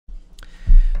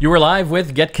You are live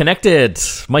with Get Connected.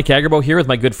 Mike Agerbo here with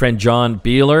my good friend John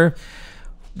Beeler.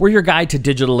 We're your guide to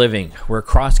digital living. We're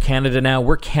across Canada now.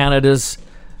 We're Canada's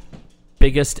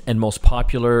biggest and most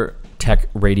popular tech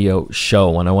radio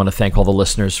show. And I want to thank all the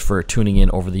listeners for tuning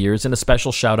in over the years, and a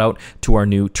special shout out to our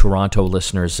new Toronto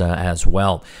listeners as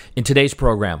well. In today's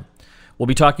program, we'll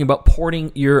be talking about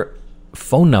porting your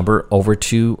phone number over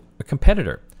to a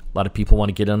competitor. A lot of people want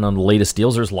to get in on the latest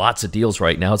deals. There's lots of deals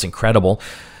right now. It's incredible.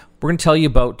 We're going to tell you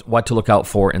about what to look out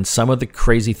for and some of the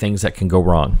crazy things that can go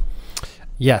wrong.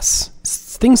 Yes.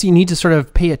 Things you need to sort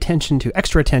of pay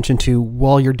extra attention to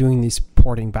while you're doing these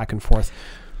porting back and forth.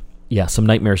 Yeah, some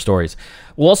nightmare stories.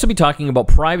 We'll also be talking about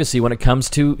privacy when it comes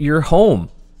to your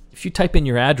home. If you type in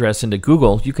your address into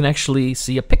Google, you can actually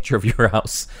see a picture of your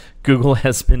house. Google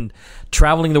has been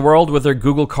traveling the world with their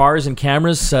Google cars and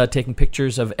cameras, taking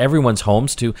pictures of everyone's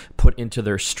homes to put into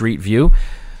their street view.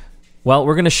 Well,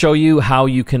 we're going to show you how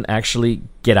you can actually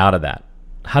get out of that,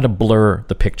 how to blur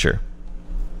the picture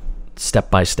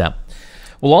step by step.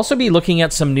 We'll also be looking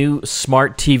at some new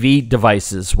smart TV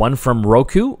devices, one from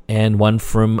Roku and one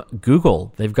from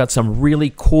Google. They've got some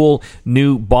really cool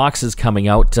new boxes coming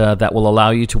out that will allow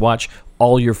you to watch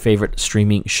all your favorite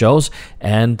streaming shows.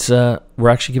 And we're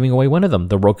actually giving away one of them,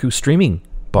 the Roku Stream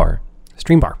Bar.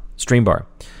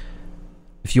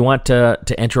 If you want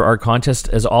to enter our contest,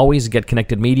 as always,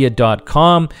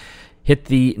 getconnectedmedia.com. Hit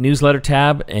the newsletter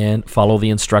tab and follow the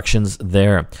instructions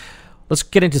there. Let's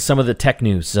get into some of the tech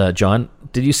news, John.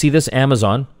 Did you see this?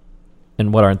 Amazon,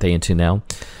 and what aren't they into now?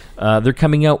 They're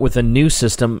coming out with a new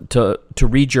system to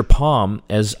read your palm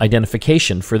as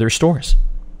identification for their stores.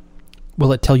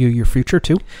 Will it tell you your future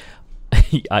too?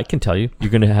 I can tell you.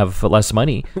 You're going to have less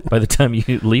money by the time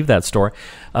you leave that store.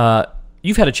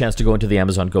 You've had a chance to go into the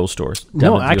Amazon Go stores.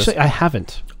 No, actually, I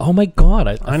haven't. Oh my God.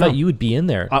 I thought you would be in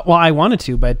there. Well, I wanted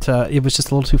to, but it was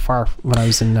just a little too far when I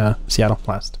was in Seattle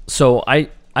last. So I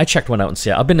checked one out in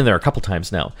Seattle. I've been in there a couple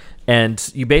times now.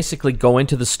 And you basically go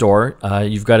into the store.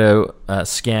 You've got to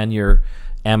scan your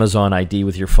Amazon ID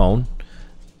with your phone.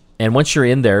 And once you're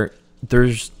in there,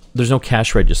 there's no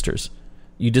cash registers.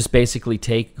 You just basically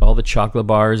take all the chocolate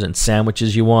bars and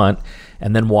sandwiches you want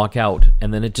and then walk out.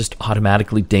 And then it just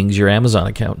automatically dings your Amazon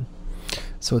account.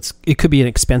 So it could be an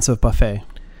expensive buffet.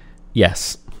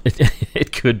 Yes,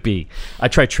 it could be. I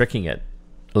tried tricking it.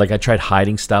 Like I tried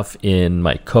hiding stuff in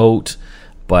my coat,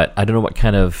 but I don't know what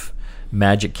kind of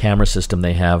magic camera system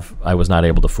they have. I was not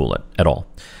able to fool it at all.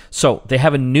 So they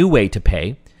have a new way to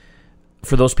pay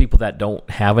for those people that don't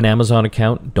have an Amazon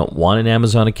account, don't want an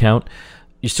Amazon account.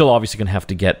 You're still obviously going to have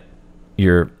to get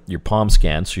your palm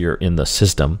scan, so you're in the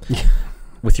system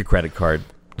with your credit card.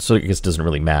 So I guess it doesn't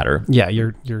really matter. Yeah,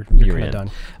 you're kind of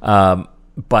done.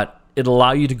 But it'll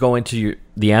allow you to go into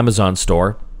the Amazon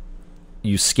store.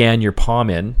 You scan your palm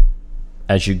in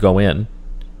as you go in,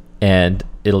 and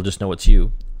it'll just know it's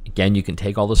you. Again, you can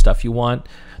take all the stuff you want.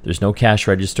 There's no cash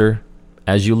register.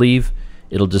 As you leave,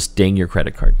 it'll just ding your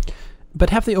credit card.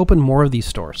 But have they opened more of these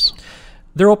stores?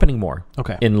 They're opening more.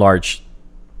 Okay. In large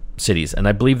cities, and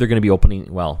I believe they're going to be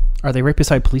opening, well... Are they right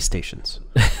beside police stations?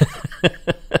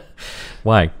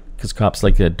 Why? Because cops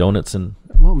like donuts and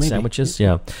sandwiches?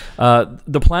 Yeah.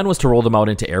 The plan was to roll them out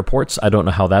into airports. I don't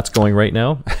know how that's going right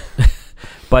now.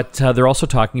 But they're also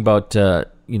talking about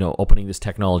opening this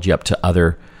technology up to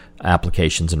other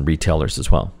applications and retailers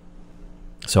as well.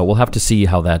 So we'll have to see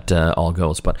how that all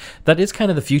goes. But that is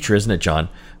kind of the future, isn't it, John?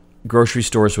 Grocery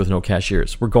stores with no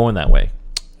cashiers. We're going that way.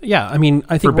 Yeah, I mean,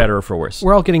 I think for better or for worse.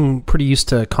 We're all getting pretty used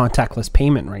to contactless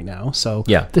payment right now. So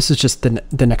yeah, this is just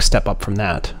the next step up from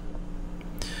that.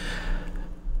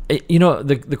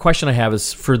 The question I have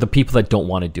is for the people that don't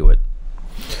want to do it.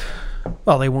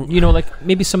 Well, they won't. Like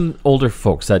maybe some older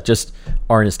folks that just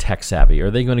aren't as tech savvy. Are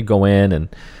they going to go in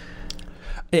and...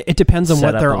 It depends on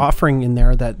what they're offering in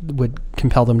there that would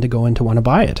compel them to go in to want to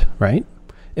buy it, right?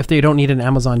 If they don't need an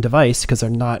Amazon device because they're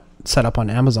not set up on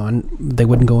Amazon, they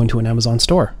wouldn't go into an Amazon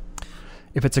store.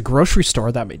 If it's a grocery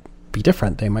store, that might be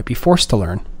different. They might be forced to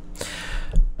learn.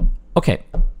 Okay,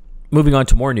 moving on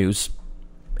to more news.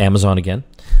 Amazon again.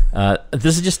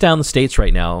 This is just down the States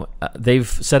right now. They've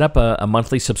set up a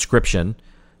monthly subscription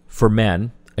for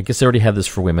men. I guess they already have this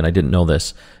for women. I didn't know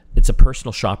this. It's a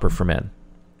personal shopper for men.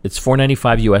 It's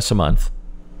 $4.95 US a month.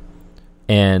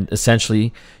 And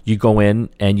essentially, you go in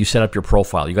and you set up your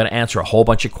profile. You got to answer a whole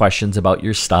bunch of questions about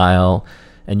your style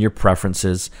and your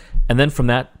preferences. And then from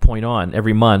that point on,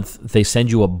 every month, they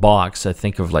send you a box, I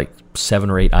think of like 7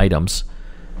 or 8 items,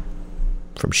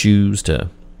 from shoes to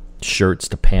shirts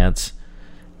to pants.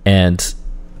 And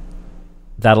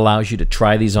that allows you to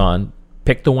try these on,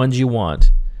 pick the ones you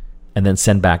want, and then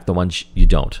send back the ones you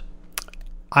don't.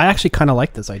 I actually kind of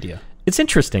like this idea. It's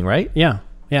interesting, right? Yeah.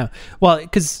 Well,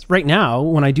 because right now,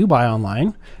 when I do buy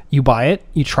online, you buy it,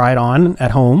 you try it on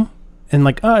at home, and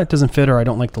like, it doesn't fit or I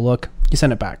don't like the look, you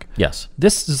send it back. Yes.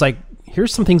 This is like,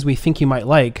 here's some things we think you might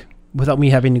like without me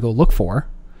having to go look for.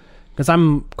 Because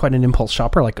I'm quite an impulse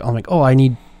shopper. Like, I'm like, I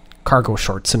need cargo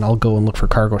shorts, and I'll go and look for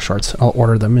cargo shorts. I'll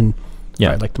order them, and if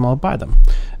I like them, I'll buy them.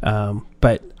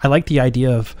 But I like the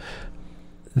idea of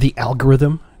the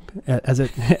algorithm,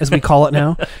 as we call it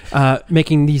now,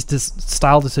 making these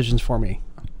style decisions for me.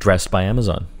 Dressed by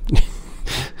Amazon.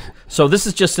 So this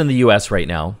is just in the US right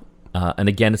now. And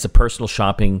again, it's a personal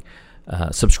shopping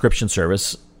subscription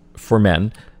service for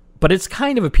men, but it's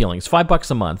kind of appealing. It's $5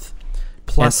 a month.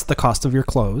 Plus the cost of your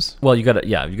clothes. Well, you got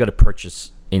to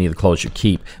purchase any of the clothes you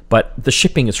keep, but the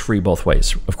shipping is free both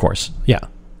ways, of course. Yeah.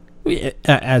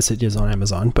 As it is on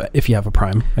Amazon, but if you have a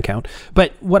Prime account.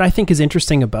 But what I think is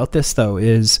interesting about this, though,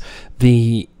 is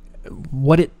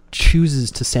what it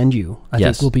chooses to send you. I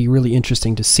think will be really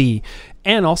interesting to see.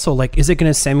 And also, like, is it going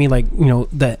to send me, like,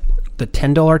 the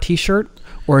 $10 T-shirt,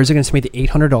 or is it going to send me the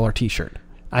 $800 T-shirt?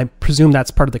 I presume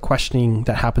that's part of the questioning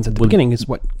that happens at the beginning. Is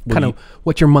what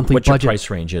your monthly budget, what your price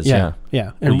range is. Yeah.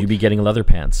 Will you be getting leather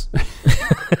pants?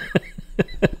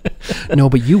 No,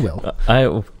 but you will.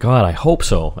 I hope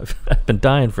so. I've been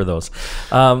dying for those.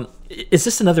 Is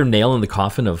this another nail in the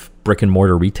coffin of brick and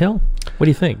mortar retail? What do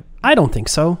you think? I don't think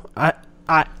so.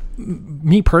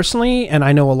 Me personally, and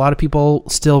I know a lot of people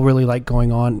still really like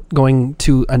going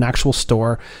to an actual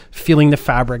store, feeling the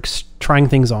fabrics, trying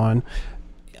things on.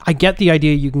 I get the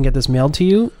idea you can get this mailed to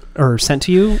you or sent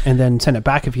to you and then send it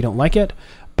back if you don't like it.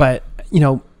 But,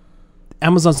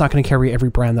 Amazon's not going to carry every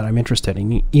brand that I'm interested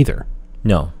in either.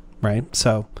 No. Right?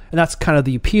 So, and that's kind of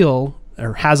the appeal,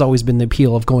 or has always been the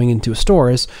appeal of going into a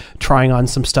store, is trying on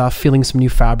some stuff, feeling some new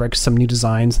fabrics, some new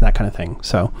designs, and that kind of thing.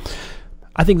 So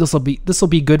I think this will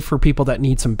be good for people that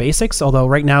need some basics, although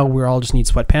right now we all just need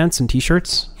sweatpants and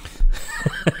T-shirts.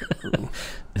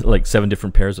 Like 7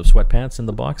 different pairs of sweatpants in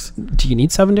the box. Do you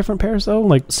need 7 different pairs, though?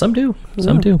 Like some do.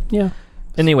 Some do. Yeah.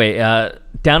 Anyway,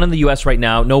 down in the U.S. right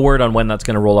now, no word on when that's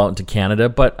going to roll out into Canada,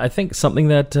 but I think something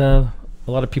that a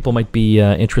lot of people might be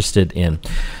interested in.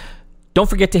 Don't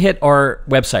forget to hit our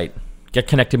website,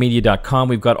 getconnectedmedia.com.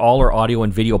 We've got all our audio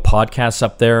and video podcasts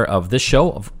up there of this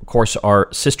show. Of course, our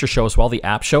sister show as well, the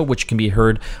App Show, which can be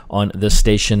heard on this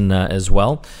station as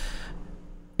well.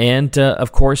 And,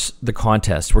 of course, the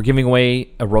contest. We're giving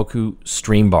away a Roku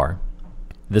Stream Bar.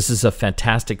 This is a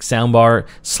fantastic soundbar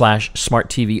 / smart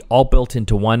TV, all built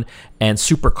into one, and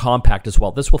super compact as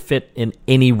well. This will fit in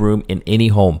any room, in any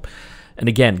home. And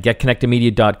again,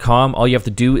 getconnectedmedia.com. All you have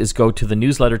to do is go to the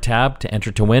newsletter tab to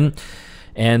enter to win.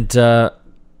 And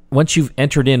once you've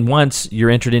entered in once, you're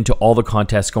entered into all the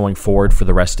contests going forward for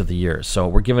the rest of the year. So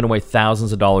we're giving away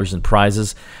thousands of dollars in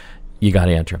prizes. You got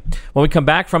to enter. When we come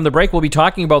back from the break, we'll be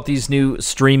talking about these new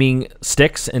streaming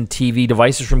sticks and TV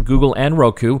devices from Google and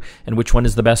Roku, and which one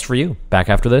is the best for you. Back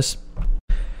after this.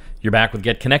 You're back with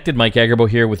Get Connected. Mike Agerbo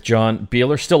here with John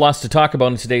Beeler. Still lots to talk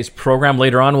about in today's program.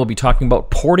 Later on, we'll be talking about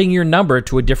porting your number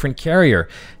to a different carrier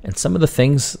and some of the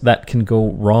things that can go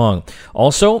wrong.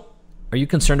 Also, are you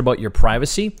concerned about your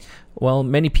privacy? Well,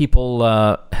 many people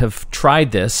have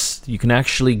tried this. You can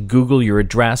actually Google your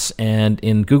address and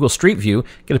in Google Street View,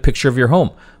 get a picture of your home.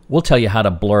 We'll tell you how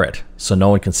to blur it so no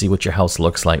one can see what your house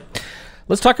looks like.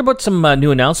 Let's talk about some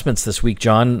new announcements this week,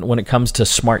 John, when it comes to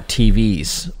smart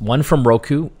TVs. One from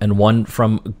Roku and one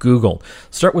from Google.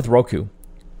 Start with Roku.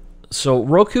 So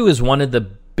Roku is one of the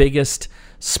biggest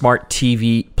smart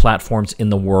TV platforms in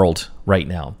the world right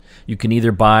now. You can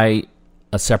either buy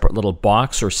a separate little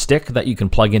box or stick that you can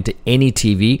plug into any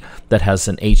TV that has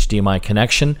an HDMI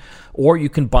connection, or you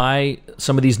can buy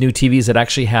some of these new TVs that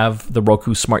actually have the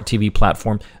Roku Smart TV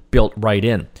platform built right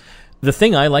in. The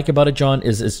thing I like about it, John,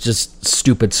 is it's just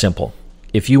stupid simple.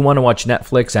 If you want to watch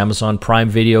Netflix, Amazon Prime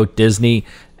Video, Disney,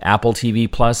 Apple TV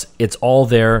Plus, it's all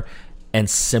there and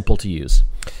simple to use.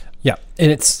 Yeah,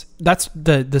 and that's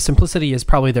the simplicity is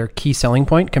probably their key selling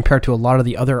point compared to a lot of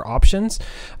the other options.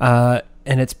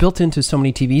 And it's built into so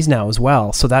many TVs now as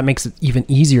well, so that makes it even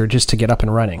easier just to get up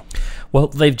and running. Well,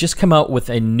 they've just come out with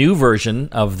a new version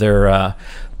of their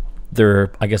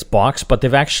I guess box, but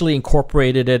they've actually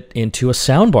incorporated it into a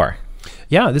soundbar.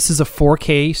 Yeah, this is a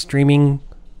 4K streaming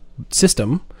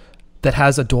system that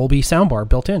has a Dolby soundbar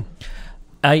built in.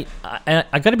 I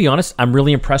got to be honest, I'm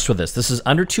really impressed with this. This is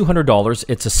under $200.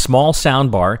 It's a small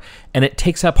soundbar, and it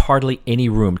takes up hardly any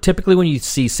room. Typically, when you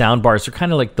see soundbars, they're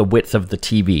kind of like the width of the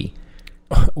TV.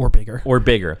 Or bigger. Or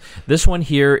bigger. This one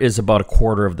here is about a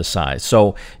quarter of the size.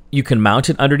 So you can mount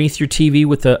it underneath your TV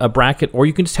with a bracket, or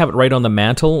you can just have it right on the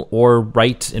mantle or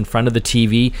right in front of the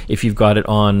TV if you've got it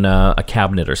on a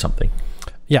cabinet or something.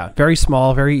 Yeah, very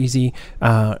small, very easy.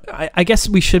 I guess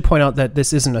we should point out that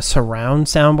this isn't a surround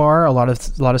soundbar. A lot of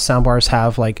soundbars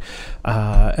have like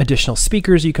additional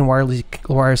speakers you can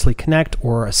wirelessly connect,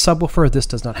 or a subwoofer. This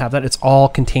does not have that. It's all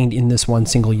contained in this one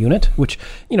single unit, which,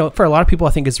 you know, for a lot of people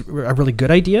I think is a really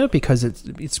good idea, because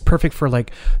it's perfect for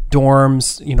like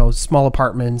dorms, you know, small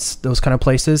apartments, those kind of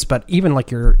places. But even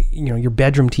like your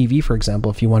bedroom TV, for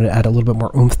example, if you want to add a little bit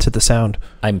more oomph to the sound.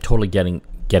 I'm totally getting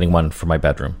one for my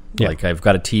bedroom. Yeah. Like, I've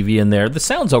got a TV in there. The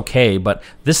sound's okay, but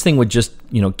this thing would just,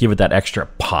 you know, give it that extra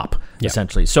pop,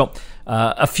 essentially. So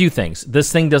a few things.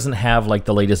 This thing doesn't have like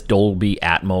the latest Dolby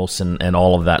Atmos and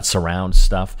all of that surround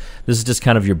stuff. This is just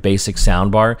kind of your basic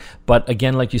sound bar. But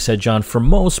again, like you said, John, for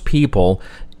most people,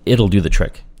 it'll do the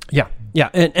trick. Yeah. Yeah,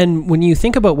 and when you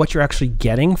think about what you're actually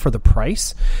getting for the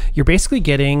price, you're basically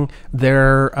getting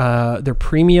their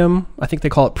premium, I think they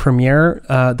call it Premiere,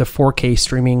 the 4K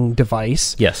streaming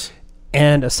device. Yes.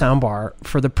 And a soundbar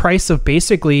for the price of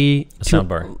basically a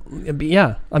soundbar.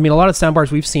 Yeah, I mean, a lot of soundbars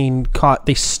we've seen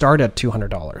they start at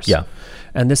 $200. Yeah.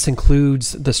 And this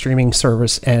includes the streaming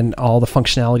service and all the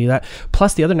functionality of that.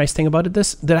 Plus, the other nice thing about it,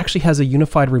 that actually has a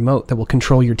unified remote that will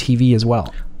control your TV as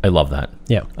well. I love that.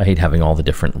 Yeah. I hate having all the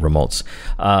different remotes.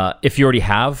 If you already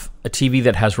have a TV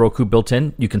that has Roku built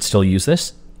in, you can still use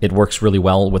this. It works really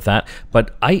well with that.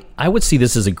 But I would see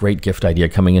this as a great gift idea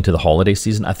coming into the holiday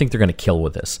season. I think they're going to kill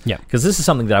with this. Yeah. Because this is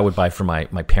something that I would buy for my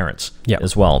parents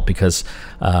as well, because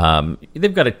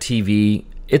they've got a TV.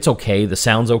 It's okay. The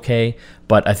sound's okay.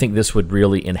 But I think this would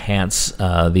really enhance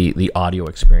the audio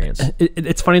experience.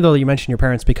 It's funny, though, that you mentioned your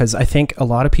parents, because I think a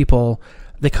lot of people,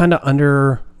 they kind of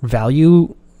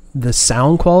undervalue the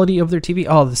sound quality of their TV.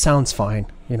 Oh, the sound's fine.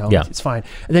 You know, it's fine.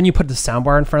 And then you put the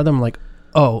soundbar in front of them, like,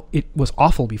 oh, it was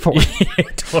awful before.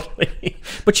 Totally.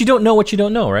 But you don't know what you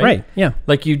don't know, right? Right, yeah.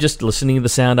 Like, you just listening to the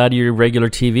sound out of your regular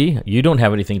TV. You don't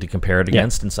have anything to compare it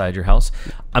against inside your house.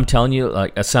 I'm telling you,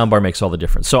 like, a soundbar makes all the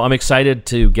difference. So I'm excited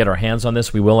to get our hands on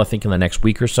this. We will, I think, in the next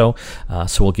week or so.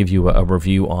 So we'll give you a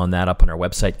review on that up on our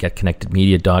website,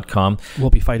 getconnectedmedia.com. We'll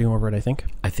be fighting over it, I think.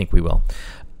 I think we will.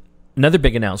 Another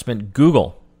big announcement,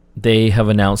 Google. They have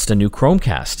announced a new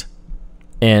Chromecast.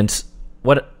 And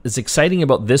what is exciting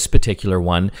about this particular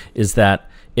one is that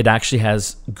it actually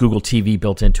has Google TV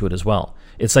built into it as well.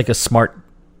 It's like a smart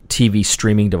TV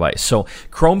streaming device. So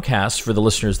Chromecast, for the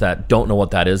listeners that don't know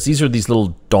what that is, these are these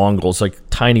little dongles, like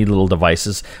tiny little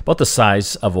devices, about the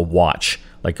size of a watch,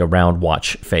 like a round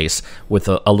watch face, with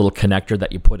a little connector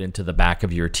that you put into the back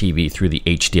of your TV through the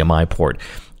HDMI port.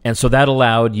 And so that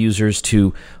allowed users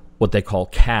to what they call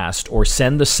cast, or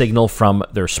send the signal from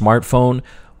their smartphone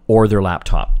or their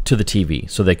laptop to the TV,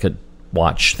 so they could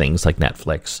watch things like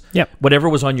Netflix. Yep. Whatever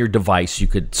was on your device, you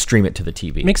could stream it to the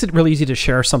TV. It makes it really easy to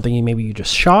share something maybe you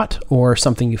just shot, or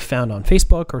something you found on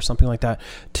Facebook or something like that,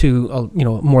 to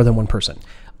more than one person.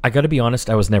 I got to be honest,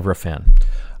 I was never a fan.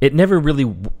 It never really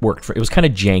worked. It was kind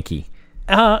of janky.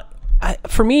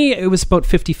 For me, it was about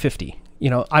 50-50.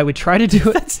 I would try to do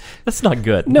it. That's not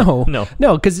good. No,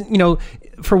 because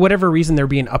for whatever reason there'd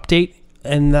be an update,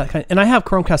 and I have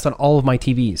Chromecast on all of my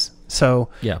TVs. So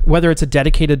whether it's a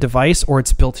dedicated device or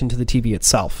it's built into the TV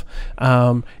itself,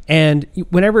 and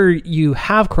whenever you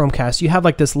have Chromecast, you have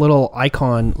like this little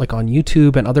icon, like on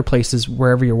YouTube and other places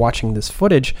wherever you're watching this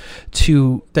footage,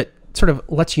 that sort of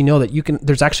lets you know that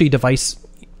there's actually a device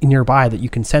nearby that you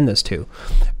can send this to.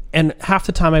 And half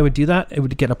the time I would do that, it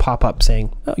would get a pop-up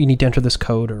saying, oh, you need to enter this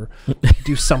code or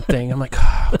do something. I'm like,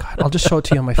 oh, God, I'll just show it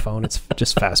to you on my phone. It's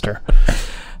just faster.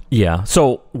 Yeah.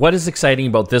 So what is exciting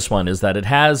about this one is that it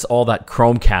has all that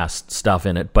Chromecast stuff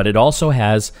in it, but it also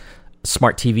has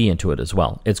smart TV into it as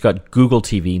well. It's got Google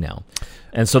TV now.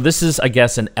 And so this is, I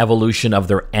guess, an evolution of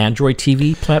their Android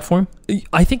TV platform.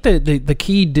 I think the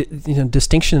key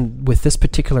distinction with this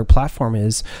particular platform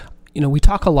is, we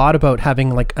talk a lot about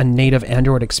having like a native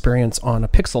Android experience on a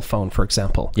Pixel phone, for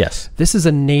example. Yes. This is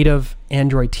a native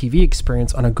Android TV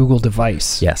experience on a Google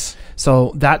device. Yes.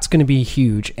 So that's going to be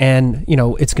huge. And,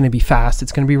 it's going to be fast.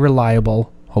 It's going to be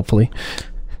reliable, hopefully.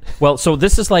 Well, so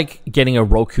this is like getting a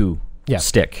Roku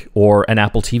stick or an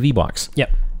Apple TV box. Yep.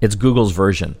 It's Google's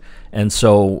version. And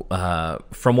so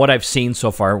from what I've seen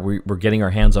so far, we're getting our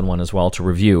hands on one as well to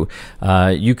review.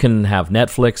 You can have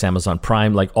Netflix, Amazon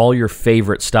Prime, like all your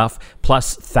favorite stuff,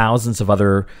 plus thousands of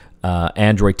other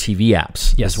Android TV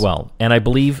apps as well. And I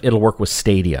believe it'll work with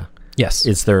Stadia. Yes.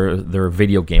 It's their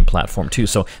video game platform too.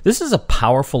 So this is a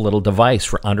powerful little device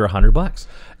for under $100.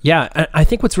 Yeah, I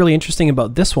think what's really interesting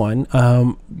about this one,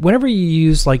 whenever you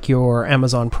use like your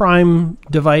Amazon Prime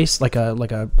device, like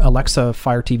a Alexa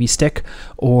Fire TV stick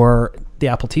or the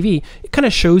Apple TV, it kind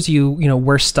of shows you,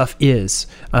 where stuff is.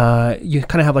 You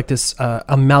kind of have like this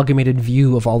amalgamated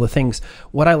view of all the things.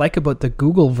 What I like about the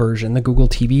Google version, the Google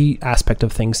TV aspect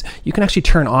of things, you can actually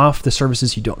turn off the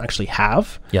services you don't actually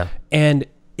have. Yeah. And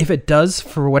if it does,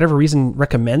 for whatever reason,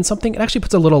 recommend something, it actually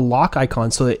puts a little lock icon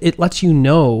so that it lets you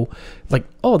know, like,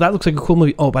 oh, that looks like a cool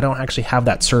movie. Oh, but I don't actually have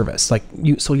that service.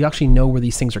 So you actually know where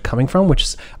these things are coming from,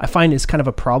 which I find is kind of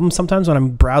a problem sometimes when I'm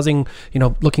browsing,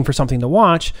 looking for something to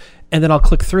watch, and then I'll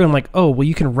click through and I'm like, oh, well,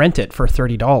 you can rent it for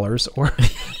 $30 or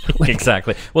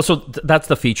Exactly. Well, so that's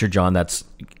the feature, John. That's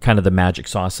kind of the magic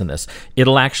sauce in this.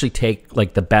 It'll actually take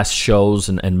like the best shows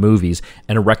and movies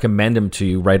and recommend them to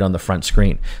you right on the front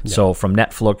screen. Yeah. So from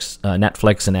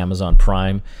Netflix and Amazon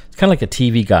Prime, it's kind of like a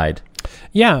TV guide.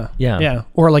 Yeah.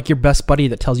 Or like your best buddy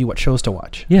that tells you what shows to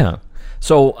watch. Yeah.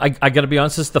 So I got to be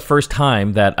honest, this is the first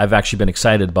time that I've actually been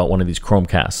excited about one of these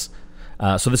Chromecasts.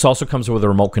 So this also comes with a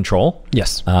remote control.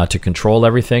 Yes. To control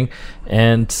everything.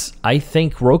 And I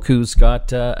think Roku's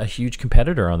got a huge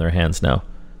competitor on their hands now.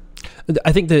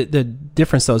 I think the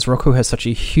difference, though, is Roku has such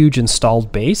a huge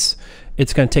installed base.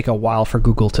 It's going to take a while for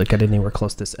Google to get anywhere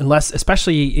close to this. Unless,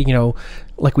 especially,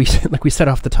 like we said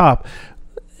off the top,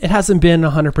 it hasn't been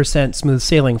 100% smooth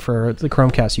sailing for the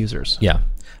Chromecast users. Yeah.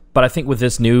 But I think with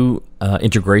this new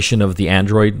integration of the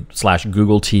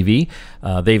Android/Google TV,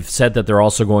 they've said that they're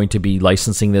also going to be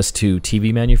licensing this to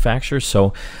TV manufacturers.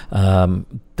 So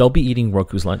they'll be eating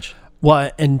Roku's lunch.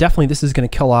 Well, and definitely this is going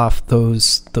to kill off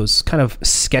those kind of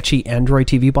sketchy Android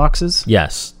TV boxes.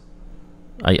 Yes,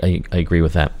 I agree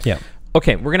with that. Yeah.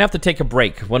 Okay, we're going to have to take a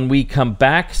break. When we come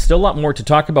back, still a lot more to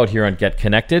talk about here on Get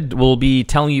Connected. We'll be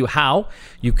telling you how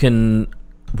you can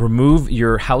remove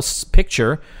your house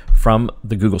picture from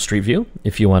the Google Street View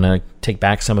if you want to take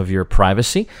back some of your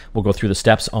privacy. We'll go through the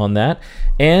steps on that.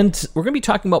 And we're going to be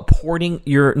talking about porting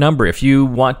your number. If you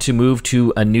want to move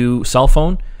to a new cell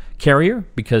phone carrier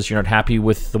because you're not happy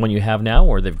with the one you have now,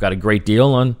 or they've got a great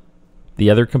deal on the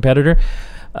other competitor,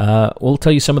 we'll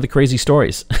tell you some of the crazy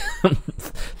stories.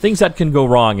 Things that can go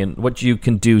wrong and what you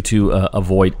can do to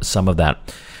avoid some of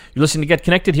that. You're listening to Get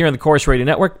Connected here on the Corus Radio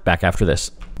Network. Back after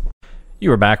this.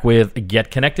 You are back with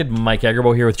Get Connected. Mike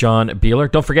Agerbo here with John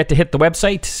Beeler. Don't forget to hit the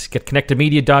website,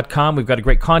 getconnectedmedia.com. We've got a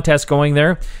great contest going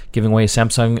there, giving away a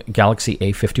Samsung Galaxy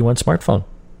A51 smartphone.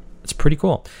 It's pretty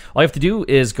cool. All you have to do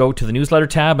is go to the newsletter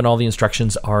tab, and all the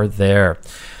instructions are there.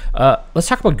 Let's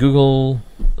talk about Google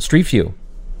Street View.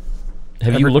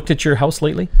 Have you looked at your house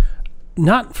lately?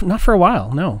 Not for a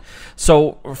while, no.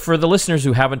 So for the listeners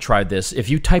who haven't tried this, if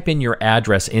you type in your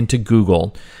address into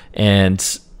Google and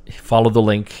follow the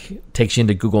link, takes you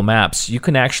into Google Maps, you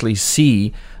can actually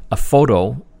see a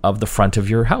photo of the front of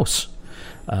your house.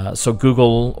 So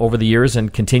Google, over the years,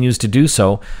 and continues to do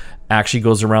so, actually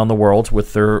goes around the world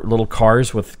with their little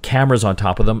cars with cameras on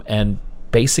top of them and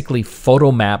basically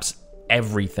photo maps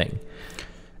everything.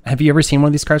 Have you ever seen one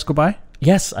of these cars go by?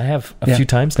 Yes, I have a few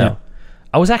times now. Yeah.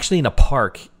 I was actually in a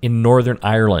park in Northern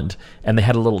Ireland, and they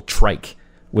had a little trike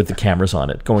with the cameras on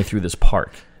it going through this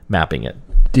park, mapping it.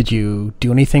 Did you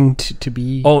do anything to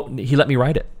be... Oh, he let me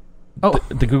ride it. Oh.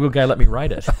 The Google guy let me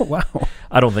ride it. Oh, wow.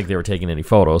 I don't think they were taking any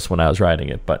photos when I was riding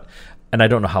it, and I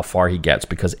don't know how far he gets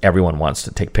because everyone wants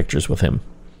to take pictures with him.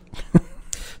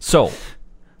 So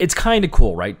it's kind of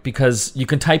cool, right? Because you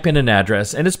can type in an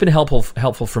address, and it's been helpful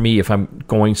for me if I'm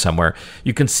going somewhere.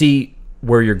 You can see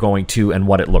where you're going to and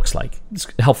what it looks like. It's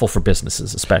helpful for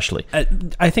businesses, especially.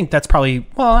 I think that's probably,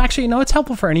 well, actually, no, it's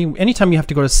helpful for anytime you have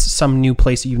to go to some new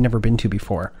place that you've never been to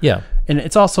before. Yeah. And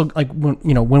it's also like,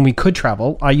 when we could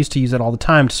travel, I used to use it all the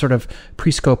time to sort of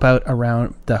pre-scope out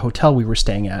around the hotel we were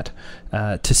staying at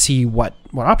to see what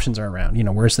options are around,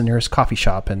 where's the nearest coffee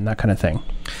shop and that kind of thing.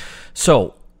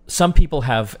 So some people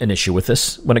have an issue with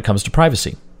this when it comes to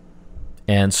privacy.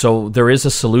 And so there is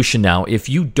a solution now. If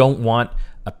you don't want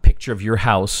a picture of your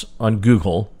house on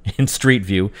Google in Street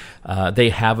View,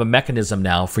 they have a mechanism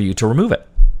now for you to remove it.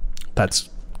 That's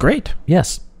great.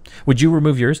 Yes. Would you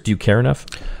remove yours? Do you care enough?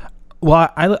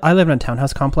 Well, I live in a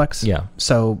townhouse complex. Yeah.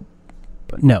 So,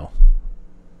 no.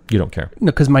 You don't care?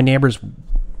 No, because my neighbors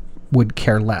would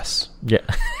care less. Yeah.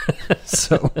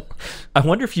 So, I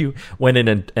wonder if you went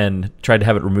in and tried to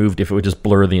have it removed, if it would just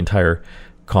blur the entire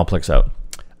complex out.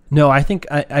 No, I think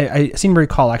I seem to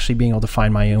recall actually being able to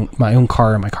find my own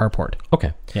car in my carport.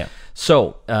 Okay. Yeah.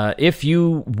 So if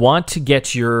you want to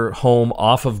get your home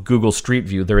off of Google Street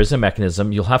View, there is a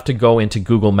mechanism. You'll have to go into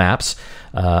Google Maps,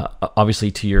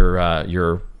 obviously to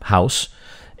your house,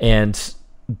 and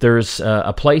there's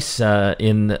a place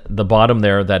in the bottom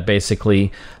there that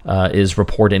basically is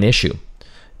report an issue.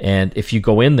 And if you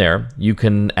go in there, you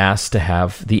can ask to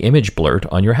have the image blurred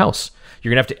on your house.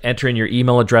 You're going to have to enter in your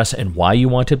email address and why you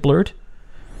want it blurred.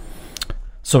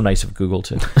 So nice of Google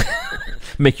to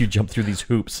make you jump through these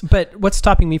hoops. But what's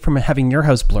stopping me from having your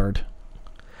house blurred?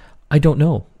 I don't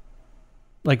know.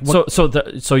 Like what? So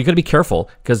you got to be careful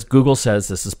because Google says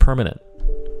this is permanent.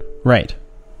 Right.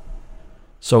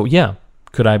 So yeah,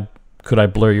 could I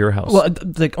blur your house? Well,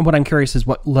 what I'm curious is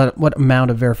what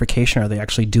amount of verification are they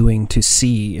actually doing to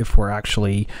see if we're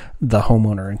actually the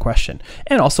homeowner in question,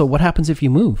 and also what happens if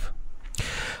you move?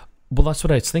 Well, that's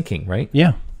what I was thinking, right?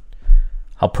 Yeah.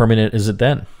 How permanent is it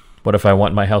then? What if I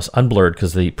want my house unblurred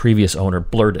because the previous owner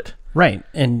blurred it? Right.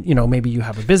 And, maybe you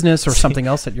have a business or something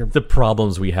else that you're... The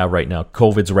problems we have right now,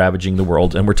 COVID's ravaging the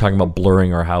world, and we're talking about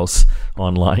blurring our house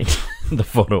online, the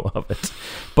photo of it.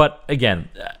 But again,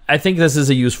 I think this is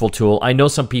a useful tool. I know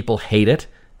some people hate it,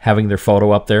 having their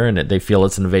photo up there, and they feel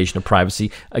it's an invasion of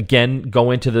privacy. Again,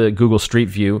 go into the Google Street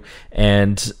View,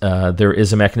 and there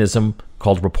is a mechanism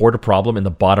called Report a Problem in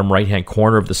the bottom right-hand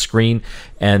corner of the screen.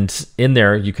 And in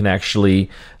there, you can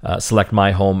actually select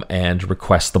My Home and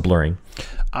request the blurring.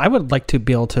 I would like to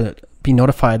be able to be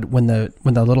notified when the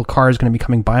little car is going to be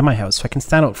coming by my house, so I can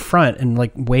stand out front and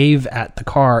like wave at the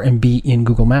car and be in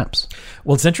Google Maps.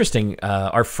 Well, it's interesting.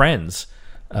 Our friends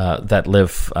that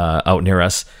live out near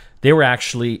us, they were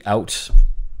actually out.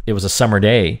 It was a summer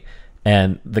day,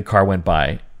 and the car went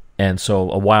by. And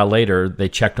so a while later, they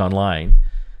checked online.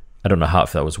 I don't know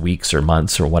if that was weeks or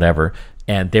months or whatever,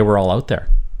 and they were all out there.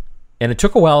 And it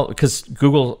took a while because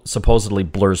Google supposedly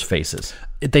blurs faces.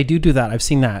 They do that. I've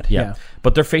seen that. Yeah.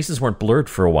 But their faces weren't blurred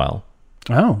for a while.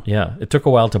 Oh. Yeah. It took a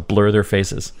while to blur their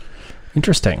faces.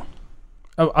 Interesting.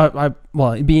 Well,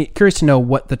 I'd be curious to know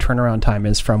what the turnaround time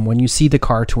is from when you see the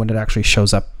car to when it actually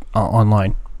shows up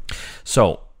online.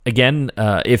 So again,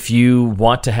 if you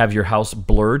want to have your house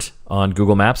blurred on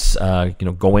Google Maps,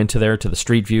 go into there to the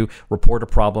Street View, report a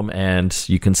problem, and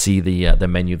you can see the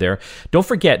menu there. Don't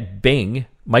forget Bing,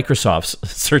 Microsoft's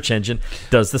search engine,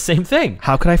 does the same thing.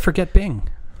 How could I forget Bing?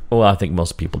 Well, I think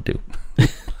most people do.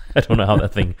 I don't know how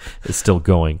that thing is still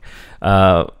going.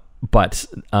 But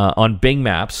on Bing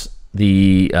Maps,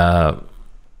 the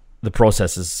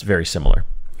process is very similar.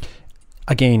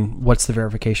 Again, what's the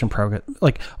verification program?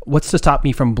 Like, what's to stop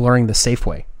me from blurring the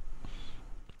Safeway?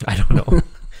 I don't know.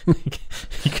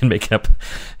 You can make up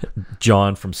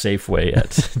John from Safeway at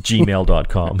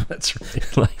gmail.com.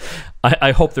 That's right.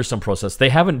 I hope there's some process. They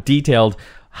haven't detailed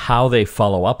how they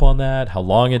follow up on that, how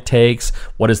long it takes,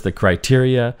 what is the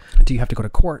criteria. Do you have to go to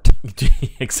court?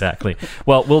 Exactly.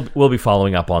 Well, we'll be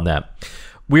following up on that.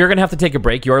 We are going to have to take a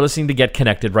break. You are listening to Get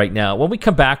Connected right now. When we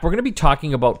come back, we're going to be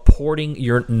talking about porting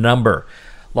your number.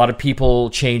 A lot of people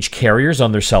change carriers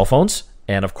on their cell phones,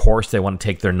 and of course, they want to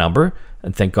take their number,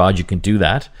 and thank God you can do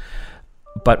that.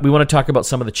 But we want to talk about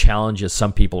some of the challenges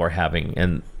some people are having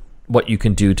and what you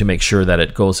can do to make sure that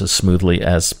it goes as smoothly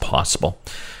as possible.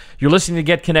 You're listening to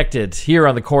Get Connected here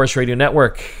on the Corus Radio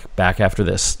Network. Back after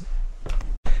this.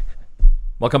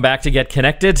 Welcome back to Get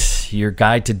Connected, your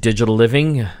guide to digital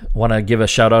living. Want to give a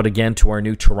shout out again to our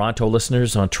new Toronto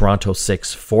listeners on Toronto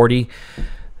 640.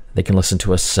 They can listen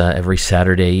to us every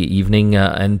Saturday evening,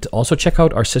 and also check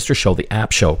out our sister show, The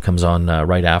App Show, comes on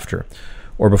right after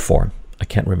or before. I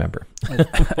can't remember.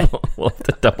 We'll have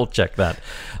to double check that.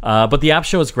 But The App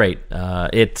Show is great.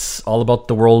 It's all about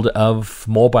the world of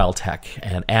mobile tech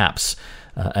and apps.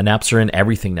 And apps are in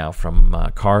everything now,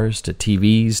 from cars to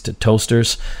TVs to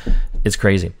toasters. It's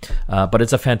crazy. But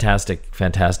it's a fantastic,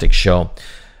 fantastic show. I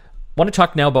want to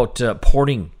talk now about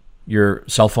porting your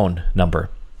cell phone number.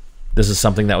 This is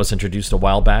something that was introduced a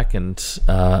while back, and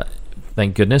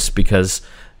thank goodness, because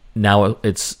now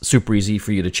it's super easy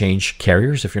for you to change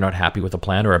carriers if you're not happy with a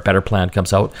plan or a better plan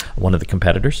comes out, one of the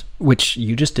competitors. Which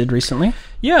you just did recently?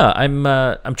 Yeah,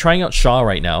 I'm trying out Shaw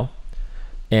right now,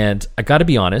 and I got to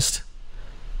be honest,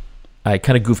 I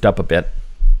kind of goofed up a bit.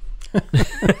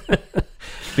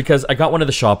 Because I got one of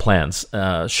the Shaw plans.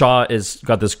 Shaw is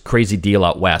got this crazy deal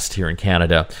out west here in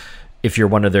Canada. If you're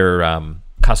one of their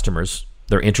customers,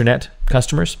 their internet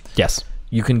customers, yes,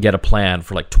 you can get a plan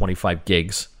for like 25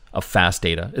 gigs of fast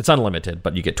data. It's unlimited,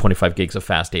 but you get 25 gigs of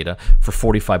fast data for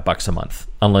 $45 a month.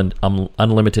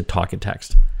 Unlimited talk and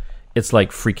text. It's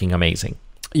like freaking amazing.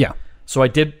 Yeah. So I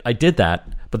did that,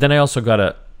 but then I also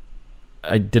got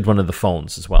I did one of the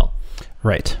phones as well.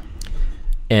 Right.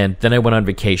 And then I went on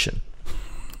vacation.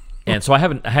 And so I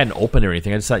hadn't opened or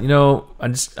anything. I just thought,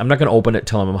 I'm not going to open it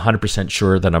till I'm 100%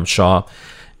 sure that I'm Shaw.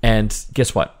 And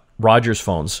guess what? Rogers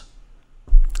phones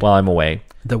while I'm away.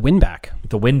 The win-back.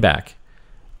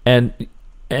 And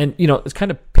it's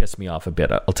kind of pissed me off a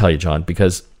bit, I'll tell you, John,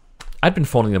 because I'd been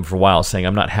phoning them for a while saying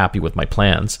I'm not happy with my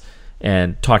plans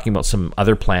and talking about some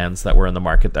other plans that were in the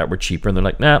market that were cheaper. And they're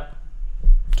like, nah,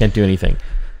 can't do anything.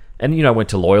 And, I went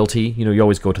to loyalty. You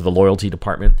always go to the loyalty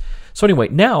department. So anyway,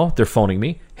 now they're phoning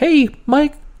me. Hey,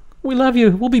 Mike, we love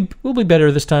you. We'll be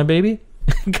better this time, baby.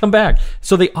 Come back.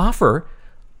 So they offer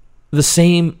the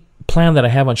same plan that I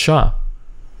have on Shaw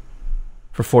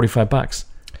for $45.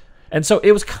 And so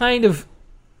it was kind of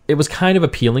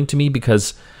appealing to me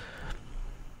because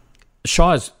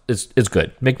Shaw is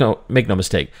good. Make no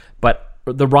mistake. But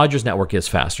the Rogers network is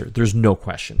faster. There's no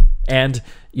question. And,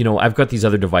 I've got these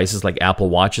other devices like Apple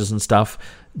Watches and stuff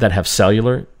that have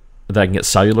cellular, that I can get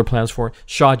cellular plans for.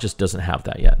 Shaw just doesn't have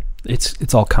that yet.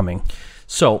 It's all coming.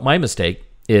 So my mistake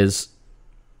is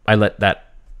I got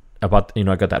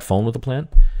that phone with the plan,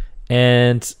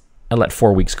 and I let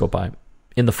 4 weeks go by.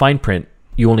 In the fine print,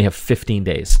 you only have 15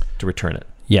 days to return it.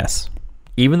 Yes.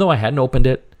 Even though I hadn't opened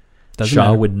it,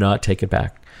 Shaw would not take it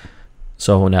back.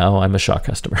 So now I'm a Shaw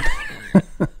customer.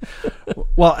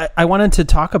 Well, I wanted to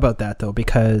talk about that though,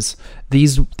 because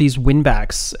these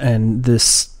win-backs and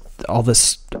all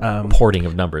this porting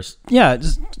of numbers. Yeah,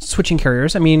 just switching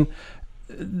carriers. I mean,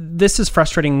 this is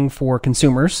frustrating for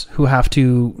consumers who have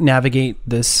to navigate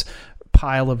this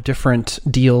pile of different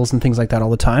deals and things like that all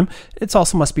the time. It's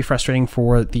also must be frustrating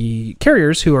for the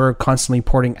carriers who are constantly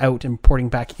porting out and porting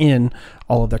back in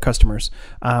all of their customers.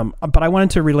 But I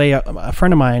wanted to relay a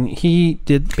friend of mine. He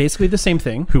did basically the same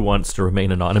thing. Who wants to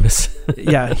remain anonymous?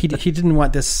 Yeah, he didn't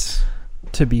want this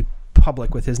to be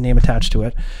public with his name attached to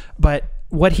it. But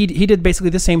what he did basically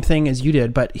the same thing as you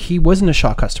did, but he wasn't a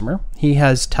Shaw customer. He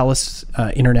has TELUS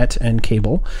internet and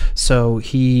cable, so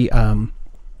he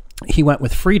went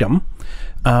with Freedom.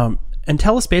 And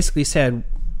TELUS basically said,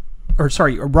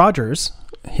 Rogers,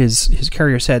 his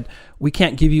carrier said, we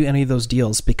can't give you any of those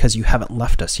deals because you haven't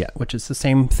left us yet, which is the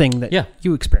same thing that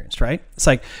you experienced, right? It's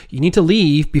like, you need to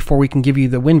leave before we can give you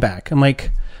the win back. I'm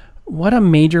like, what a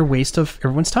major waste of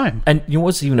everyone's time. And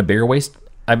what's even a bigger waste?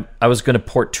 I was going to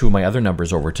port 2 of my other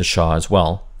numbers over to Shaw as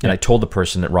well. And I told the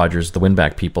person at Rogers, the win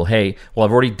back people, hey, well,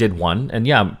 I've already did one, and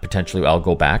potentially I'll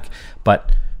go back.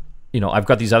 But I've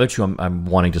got these other 2 I'm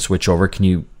wanting to switch over. Can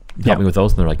you help me with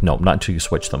those? And they're like, no, not until you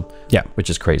switch them. Yeah. Which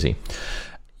is crazy.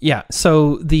 Yeah.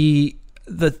 So the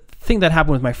thing that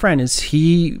happened with my friend is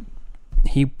he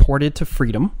ported to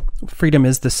Freedom. Freedom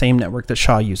is the same network that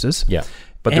Shaw uses. Yeah.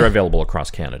 But they're available across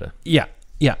Canada. Yeah.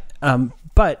 Yeah.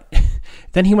 But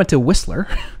then he went to Whistler.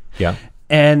 Yeah.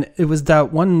 And it was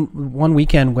that one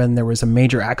weekend when there was a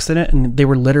major accident and they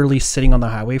were literally sitting on the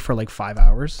highway for like 5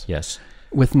 hours. Yes.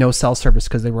 With no cell service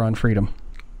because they were on Freedom.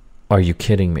 Are you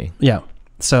kidding me? Yeah.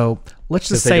 So let's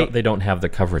just say they don't have the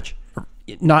coverage.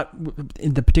 Not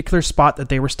in the particular spot that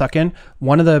they were stuck in.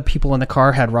 One of the people in the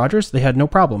car had Rogers. They had no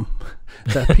problem.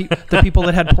 The people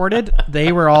that had ported,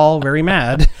 they were all very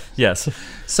mad. Yes.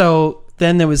 So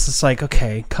then there was just like,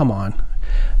 okay, come on.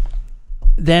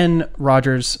 Then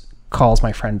Rogers calls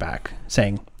my friend back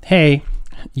saying, hey,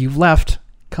 you've left.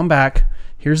 Come back.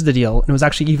 Here's the deal. And it was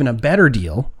actually even a better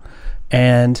deal.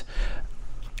 And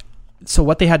so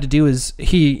what they had to do is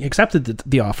he accepted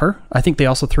the offer. I think they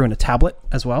also threw in a tablet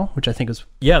as well, which I think is...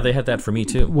 Yeah, they had that for me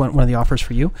too. One of the offers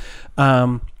for you.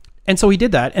 And so he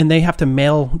did that, and they have to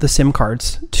mail the SIM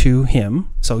cards to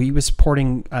him. So he was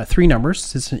porting 3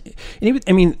 numbers.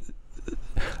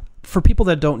 For people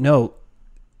that don't know,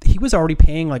 he was already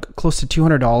paying like close to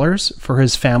 $200 for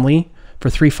his family for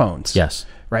 3 phones. Yes.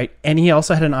 Right. And he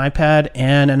also had an iPad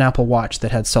and an Apple Watch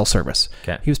that had cell service.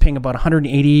 Okay. He was paying about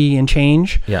 $180 and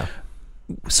change. Yeah.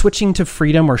 Switching to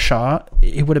Freedom or Shaw,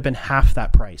 it would have been half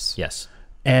that price. Yes.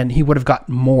 And he would have got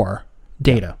more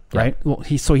data, right? Yeah. Well,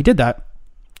 he did that.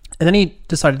 And then he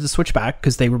decided to switch back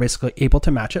because they were basically able to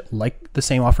match it like the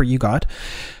same offer you got.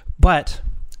 But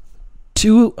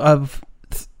 2 of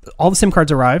all the SIM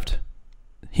cards arrived.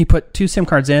 He put 2 SIM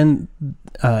cards in,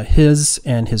 his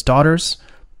and his daughter's,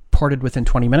 ported within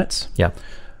 20 minutes. Yeah.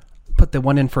 Put the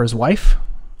one in for his wife,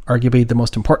 arguably the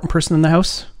most important person in the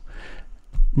house.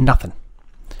 Nothing.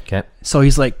 Okay. So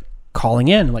he's like calling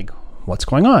in, like, what's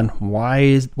going on?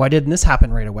 Why didn't this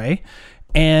happen right away?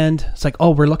 And it's like,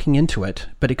 oh, we're looking into it,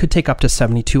 but it could take up to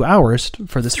 72 hours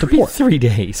for this to port. 3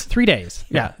 days. 3 days.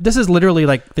 Yeah. This is literally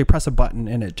like they press a button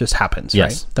and it just happens,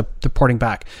 yes. right? The porting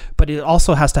back. But it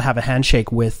also has to have a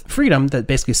handshake with Freedom that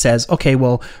basically says, okay,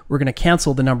 well, we're going to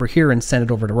cancel the number here and send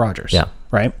it over to Rogers. Yeah.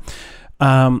 Right?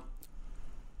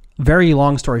 Very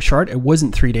long story short, it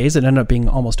wasn't 3 days. It ended up being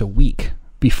almost a week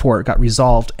before it got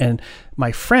resolved. And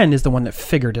my friend is the one that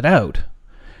figured it out,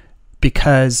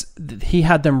 because he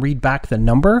had them read back the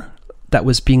number that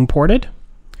was being ported.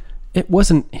 It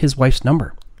wasn't his wife's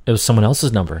number. It was someone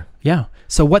else's number. Yeah.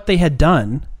 So what they had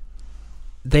done,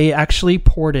 they actually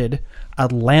ported a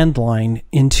landline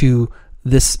into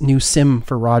this new SIM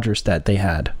for Rogers that they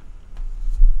had.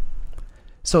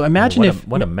 So imagine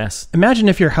what a mess. Imagine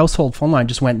if your household phone line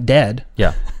just went dead.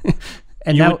 Yeah.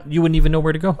 And you wouldn't even know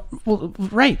where to go. Well,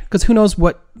 right, because who knows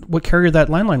what carrier that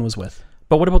landline was with.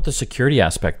 But what about the security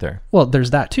aspect there? Well, there's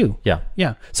that too. Yeah.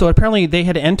 Yeah. So apparently they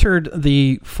had entered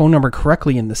the phone number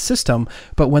correctly in the system,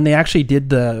 but when they actually did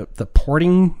the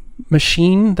porting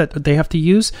machine that they have to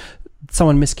use,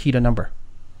 someone miskeyed a number.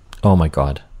 Oh my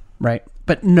God. Right.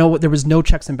 But no, there was no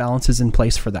checks and balances in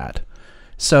place for that.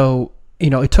 So,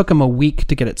 it took them a week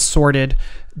to get it sorted.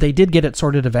 They did get it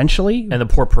sorted eventually. And the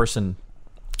poor person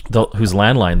whose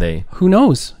landline Who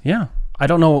knows? Yeah. I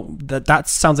don't know. That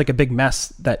sounds like a big mess.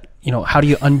 That, how do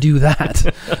you undo that?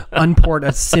 Unport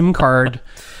a SIM card,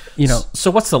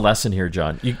 So what's the lesson here,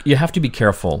 John? You have to be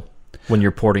careful when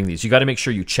you're porting these. You got to make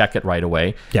sure you check it right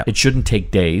away. Yeah. It shouldn't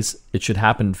take days. It should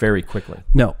happen very quickly.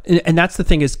 No. And that's the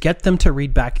thing, is get them to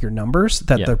read back your numbers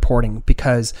that they're porting,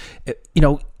 because,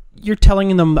 you're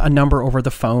telling them a number over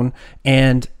the phone,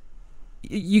 and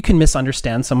you can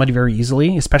misunderstand somebody very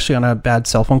easily, especially on a bad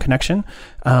cell phone connection.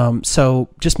 So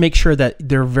just make sure that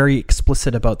they're very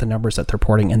explicit about the numbers that they're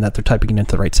porting and that they're typing it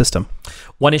into the right system.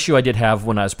 One issue I did have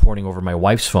when I was porting over my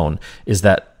wife's phone is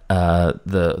that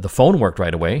the phone worked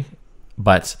right away,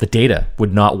 but the data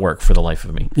would not work for the life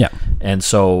of me. Yeah. And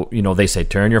so, they say,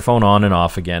 turn your phone on and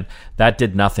off again. That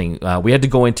did nothing. We had to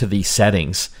go into the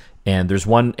settings, and there's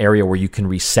one area where you can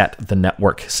reset the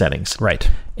network settings. Right.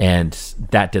 And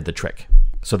that did the trick.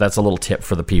 So that's a little tip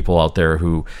for the people out there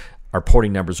who are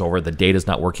porting numbers over. The data's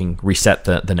not working. Reset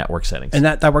the network settings. And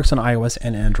that works on iOS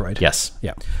and Android. Yes.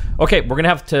 Yeah. Okay, we're going to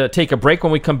have to take a break.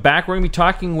 When we come back, we're going to be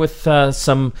talking with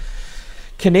some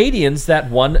Canadians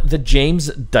that won the James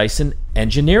Dyson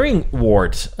Engineering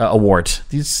Award.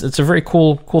 It's a very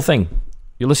cool thing.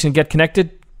 You're listening to Get Connected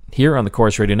here on the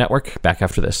Corus Radio Network. Back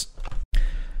after this.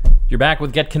 You're back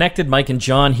with Get Connected. Mike and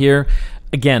John here.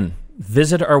 Again,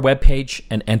 visit our webpage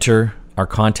and enter our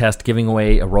contest giving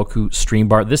away a Roku Stream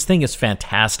Bar. This thing is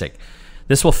fantastic.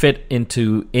 This will fit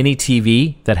into any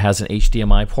TV that has an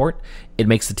HDMI port. It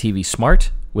makes the TV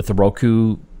smart with the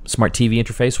Roku Smart TV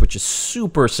interface, which is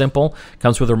super simple.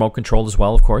 Comes with a remote control as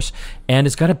well, of course. And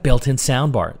it's got a built-in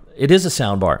soundbar. It is a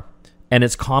soundbar, and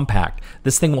it's compact.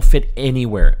 This thing will fit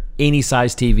anywhere, any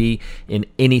size TV in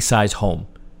any size home.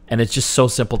 And it's just so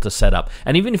simple to set up.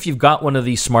 And even if you've got one of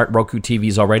these smart Roku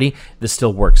TVs already, this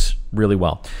still works really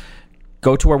well.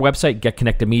 Go to our website,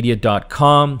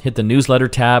 getconnectedmedia.com, hit the newsletter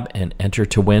tab, and enter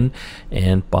to win.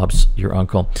 And Bob's your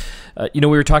uncle. We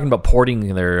were talking about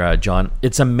porting there, John.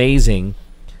 It's amazing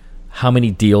how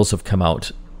many deals have come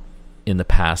out in the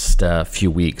past few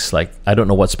weeks. Like, I don't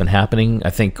know what's been happening. I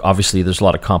think, obviously, there's a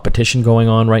lot of competition going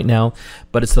on right now.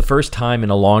 But it's the first time in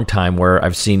a long time where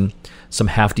I've seen some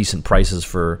half-decent prices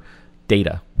for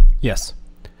data. Yes.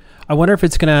 I wonder if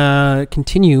it's going to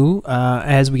continue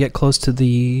as we get close to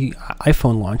the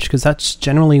iPhone launch, because that's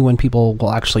generally when people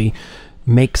will actually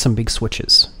make some big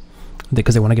switches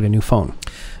because they want to get a new phone.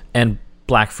 And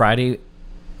Black Friday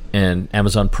and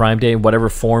Amazon Prime Day, whatever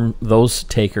form those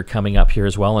take, are coming up here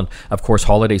as well. And, of course,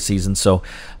 holiday season. So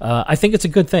I think it's a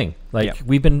good thing.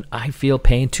 We've been, I feel,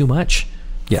 paying too much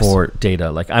for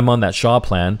data. Like, I'm on that Shaw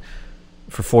plan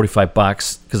for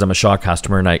 $45 because I'm a Shaw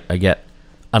customer and I get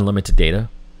unlimited data.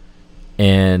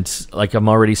 And I'm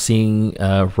already seeing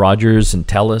Rogers and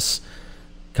TELUS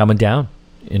coming down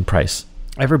in price.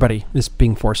 Everybody is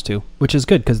being forced to, which is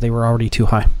good because they were already too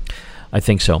high. I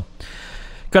think so.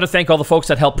 Got to thank all the folks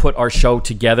that helped put our show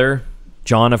together.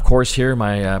 John, of course, here,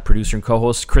 my producer and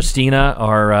co-host. Christina,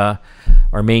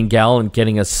 our main gal, and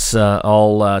getting us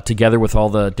all together with all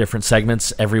the different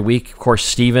segments every week. Of course,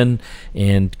 Stephen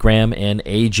and Graham and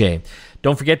AJ.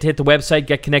 Don't forget to hit the website,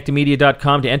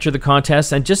 getconnectedmedia.com, to enter the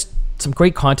contest, and just some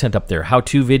great content up there.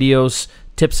 How-to videos,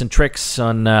 tips and tricks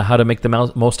on how to make the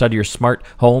most out of your smart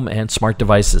home and smart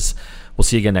devices. We'll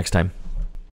see you again next time.